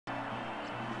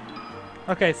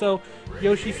Okay, so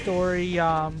Yoshi's story.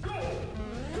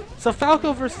 So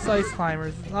Falco versus Ice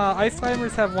Climbers. Ice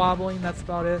Climbers have wobbling. That's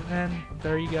about it. And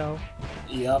there you go.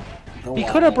 Yep. He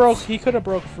could have broke. He could have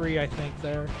broke free. I think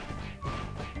there.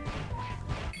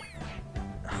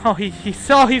 Oh, he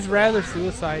saw. He's rather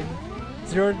suicide.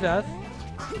 0 to death.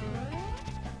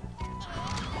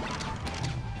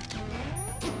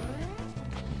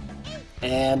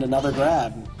 And another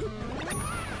grab.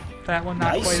 That one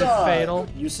not Nice, quite as fatal.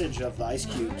 Usage of the ice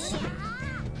cubes.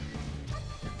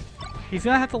 He's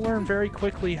gonna have to learn very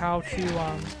quickly how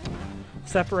to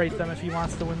separate them if he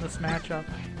wants to win this matchup.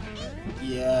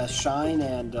 Yeah, Shine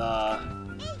and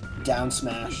Down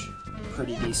Smash,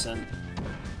 pretty decent.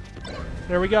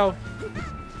 There we go.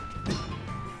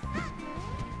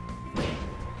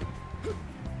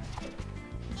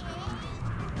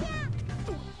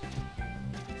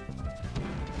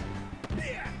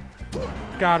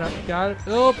 Got it.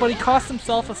 Oh, but he cost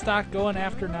himself a stock going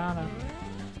after Nana.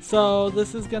 So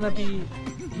this is gonna be,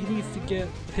 he needs to get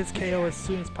his KO as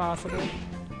soon as possible.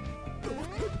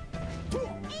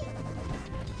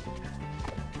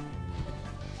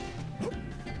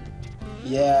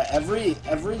 Yeah, every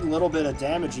little bit of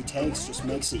damage he takes just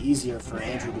makes it easier for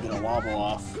Andrew to get a wobble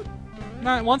off.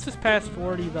 Not once it's past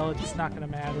 40 though, it's not gonna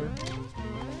matter.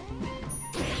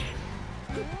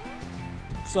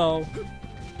 So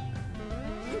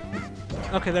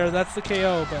okay, that's the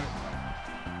KO, but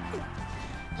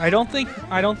I don't think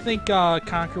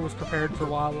Conker was prepared for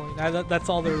wobbling. That's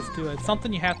all there is to it. It's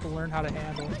something you have to learn how to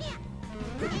handle.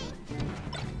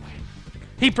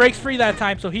 He breaks free that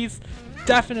time, so he's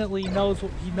definitely knows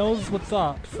what's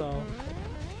up. So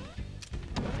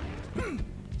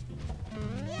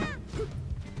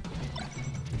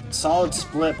Solid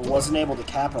split, but wasn't able to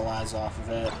capitalize off of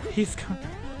it. he's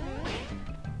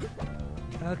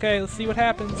okay. Let's see what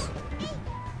happens.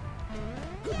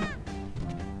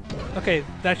 Okay,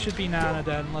 that should be Nana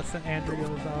dead unless Andrew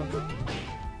goes out.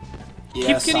 Yeah,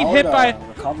 Keeps getting solid, hit by.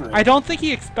 recovery. I don't think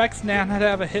he expects Nana to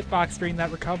have a hitbox during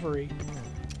that recovery.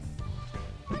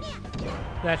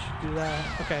 That should do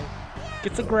that. Okay,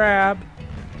 gets a grab.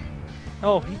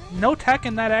 Oh, no tech,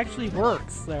 and that actually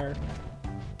works there.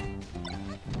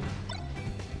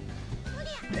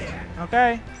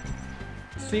 Okay,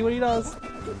 see what he does.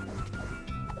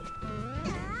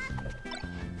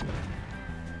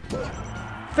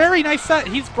 Very nice set.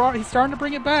 He's starting to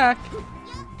bring it back.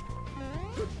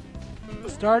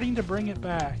 Starting to bring it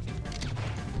back.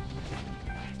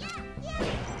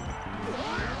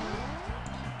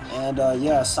 And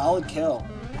yeah, solid kill.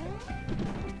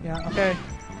 Yeah. Okay.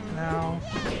 Now.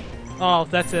 Oh,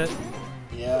 that's it.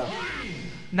 Yeah.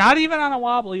 Not even on a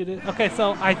wobble. You did. Okay,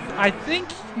 so I think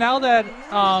now that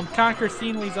Conker's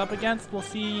seen what he's up against, we'll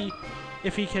see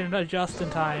if he can adjust in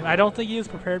time. I don't think he is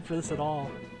prepared for this at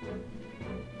all.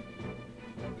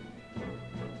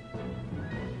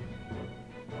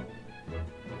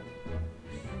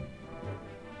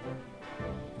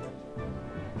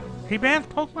 He bans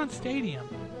Pokemon Stadium.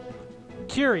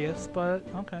 Curious, but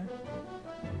okay.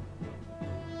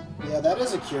 Yeah, that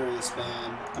is a curious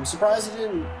ban. I'm surprised he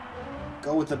didn't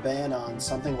go with the ban on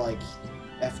something like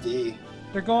FD.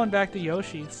 They're going back to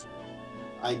Yoshi's.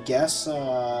 I guess,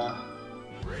 I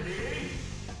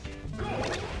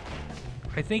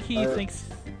think he thinks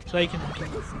they can kill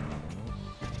this.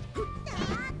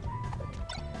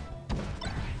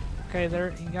 Okay,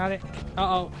 there, you got it.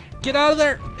 Uh-oh. Get out of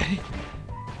there!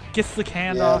 Gets the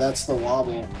hand yeah, off. that's the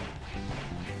wobble.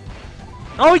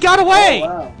 Oh, he got away! Oh,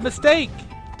 wow. Mistake!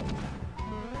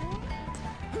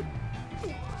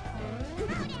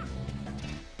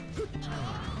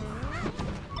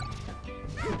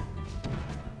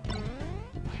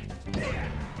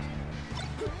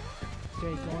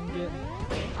 Okay, go and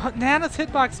get... Nana's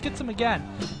hitbox gets him again.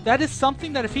 That is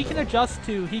something that if he can adjust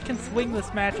to, he can swing this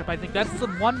matchup. I think that's the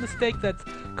one mistake that's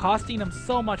costing him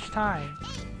so much time.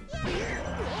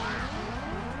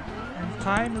 And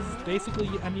time is basically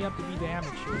ending up to be damage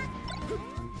here.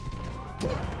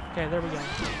 Okay, there we go.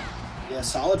 Yeah,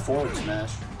 solid forward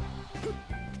smash.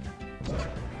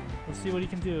 Let's see what he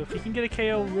can do. If he can get a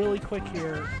KO really quick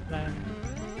here, then...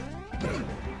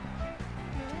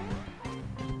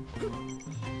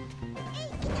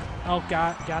 Oh,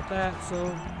 got that. So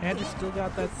Andrew still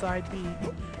got that side B.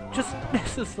 Just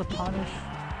misses the punish.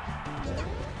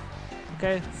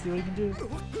 Okay, let's see what he can do.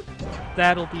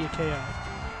 That'll be a KO.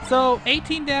 So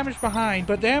 18 damage behind,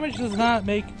 but damage does not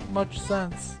make much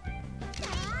sense.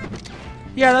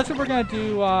 Yeah, that's what we're gonna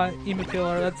do, Ema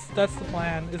Killer. That's the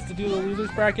plan, is to do the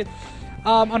losers bracket.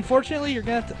 Unfortunately, you're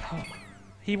gonna have to... Oh,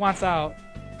 he wants out.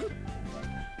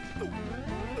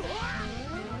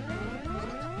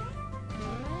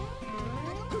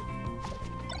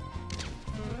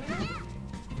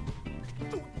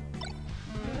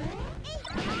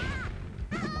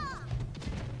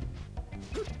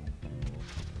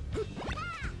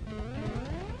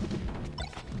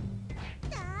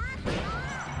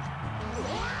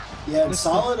 Yeah, and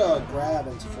solid grab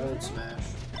into forward smash.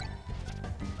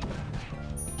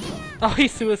 Oh, he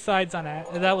suicides on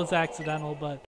that. That was accidental, but